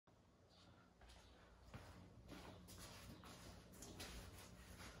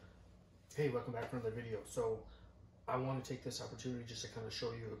Hey, welcome back for another video. So I want to take this opportunity just to kind of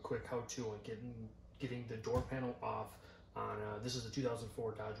show you a quick how-to on getting the door panel off on this is a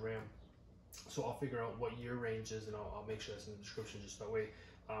 2004 Dodge Ram. So I'll figure out what year range is, and I'll make sure that's in the description, just that way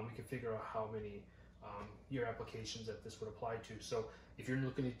we can figure out how many year applications that this would apply to. So if you're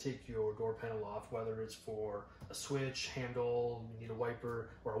looking to take your door panel off, whether it's for a switch, handle, you need a wiper,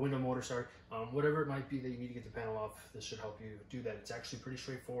 or a window motor, sorry, whatever it might be that you need to get the panel off, this should help you do that. It's actually pretty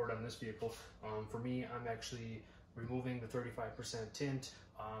straightforward on this vehicle. For me, I'm actually removing the 35% tint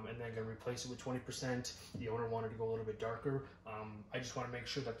and then gonna replace it with 20%. The owner wanted to go a little bit darker. I just wanna make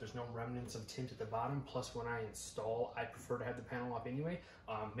sure that there's no remnants of tint at the bottom. Plus, when I install, I prefer to have the panel off anyway.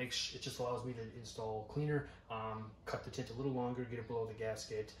 It just allows me to install cleaner, cut the tint a little longer, get it below the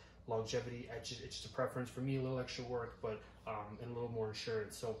gasket. Longevity, it's just a preference for me, a little extra work, but and a little more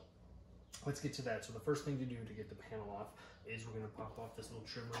insurance. So let's get to that. So the first thing to do to get the panel off is we're gonna pop off this little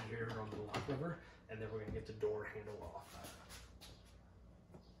trim right here on the lock lever, and then we're gonna get the door handle off.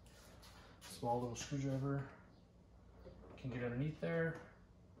 Small little screwdriver can get underneath there,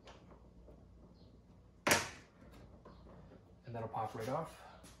 and that'll pop right off.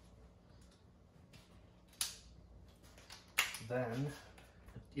 Then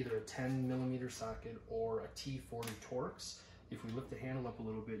either a 10mm socket or a T40 Torx. If we lift the handle up a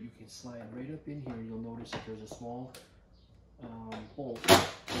little bit, you can slide right up in here. You'll notice that there's a small bolt.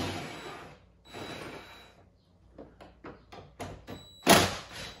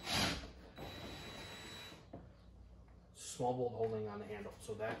 Small bolt holding on the handle.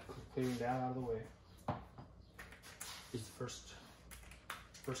 So that, clearing that out of the way, is the first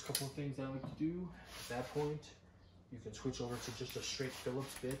couple of things that I like to do. At that point, you can switch over to just a straight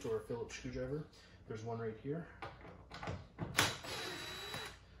Phillips bit or a Phillips screwdriver. There's one right here.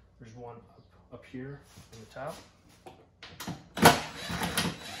 There's one up here in the top.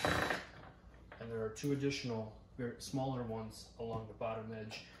 And there are two additional, very smaller ones along the bottom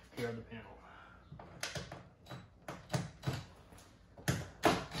edge here of the panel.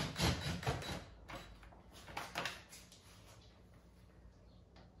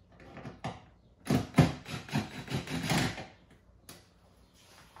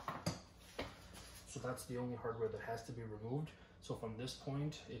 So that's the only hardware that has to be removed. So from this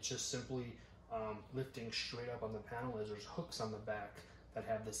point, it's just simply lifting straight up on the panel, as there's hooks on the back that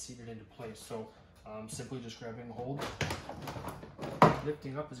have this seated into place. So simply just grabbing a hold.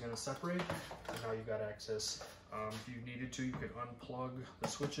 Lifting up is going to separate, and now you've got access. If you needed to, you could unplug the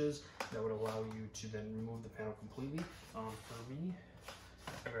switches. That would allow you to then remove the panel completely. For me,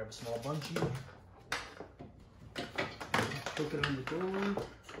 I grab a small bungee, hook it on the door.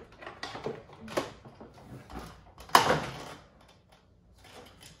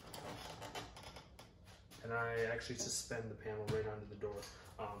 And I actually suspend the panel right onto the door.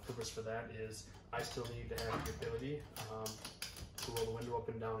 Purpose for that is I still need to have the ability to roll the window up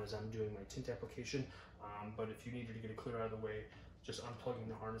and down as I'm doing my tint application. But if you needed to get it clear out of the way, just unplugging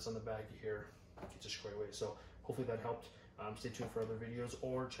the harness on the back here gets it squared away. So hopefully that helped. Stay tuned for other videos,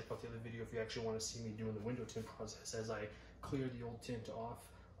 or check out the other video if you actually want to see me doing the window tint process as I clear the old tint off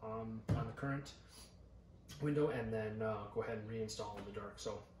on the current window, and then go ahead and reinstall in the dark.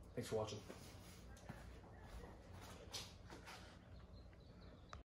 So thanks for watching.